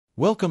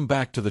Welcome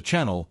back to the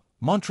channel,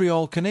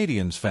 Montreal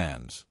Canadiens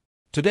fans.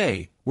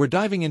 Today, we're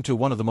diving into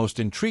one of the most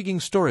intriguing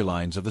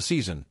storylines of the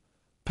season,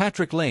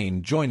 Patrik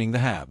Laine joining the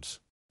Habs.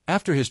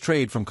 After his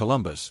trade from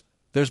Columbus,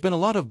 there's been a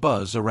lot of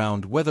buzz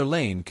around whether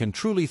Laine can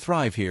truly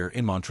thrive here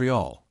in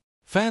Montreal.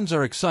 Fans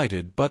are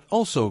excited but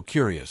also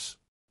curious.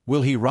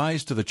 Will he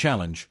rise to the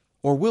challenge,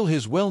 or will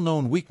his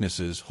well-known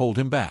weaknesses hold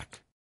him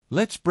back?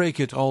 Let's break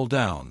it all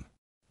down.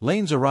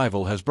 Laine's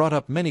arrival has brought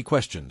up many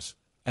questions,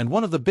 and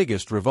one of the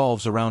biggest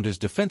revolves around his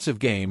defensive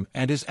game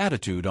and his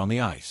attitude on the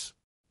ice.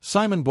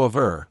 Simon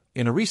Boisvert,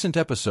 in a recent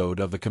episode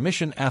of the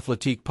Commission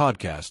Athletique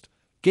podcast,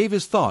 gave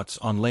his thoughts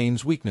on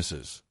Laine's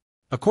weaknesses.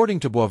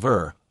 According to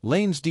Boisvert,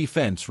 Laine's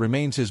defense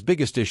remains his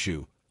biggest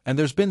issue, and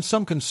there's been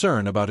some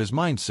concern about his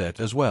mindset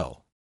as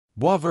well.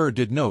 Boisvert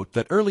did note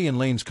that early in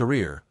Laine's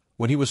career,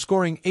 when he was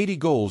scoring 80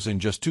 goals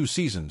in just 2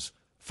 seasons,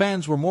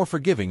 fans were more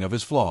forgiving of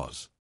his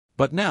flaws.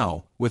 But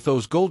now, with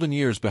those golden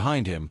years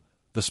behind him,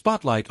 the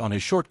spotlight on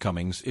his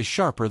shortcomings is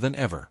sharper than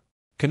ever.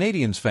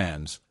 Canadiens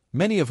fans,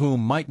 many of whom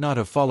might not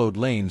have followed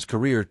Laine's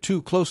career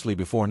too closely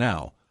before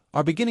now,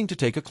 are beginning to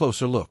take a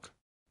closer look.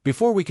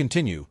 Before we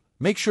continue,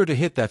 make sure to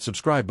hit that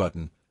subscribe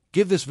button,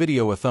 give this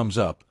video a thumbs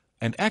up,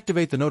 and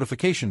activate the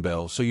notification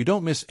bell so you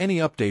don't miss any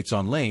updates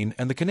on Laine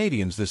and the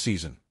Canadiens this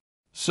season.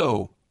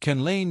 So,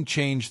 can Laine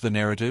change the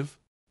narrative?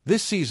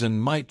 This season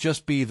might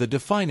just be the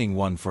defining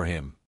one for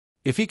him.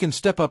 If he can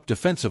step up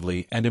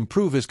defensively and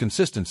improve his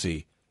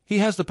consistency, he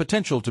has the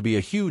potential to be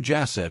a huge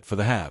asset for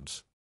the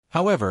Habs.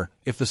 However,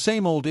 if the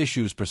same old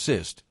issues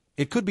persist,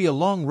 it could be a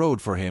long road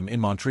for him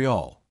in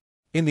Montreal.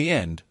 In the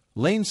end,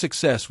 Laine's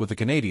success with the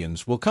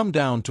Canadiens will come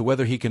down to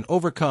whether he can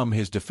overcome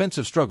his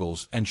defensive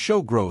struggles and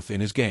show growth in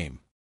his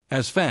game.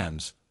 As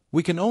fans,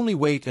 we can only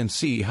wait and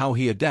see how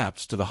he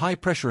adapts to the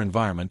high-pressure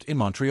environment in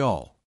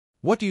Montreal.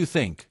 What do you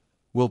think?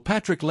 Will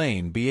Patrik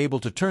Laine be able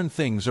to turn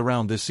things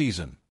around this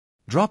season?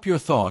 Drop your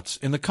thoughts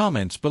in the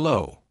comments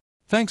below.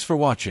 Thanks for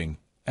watching,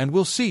 and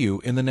we'll see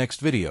you in the next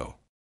video.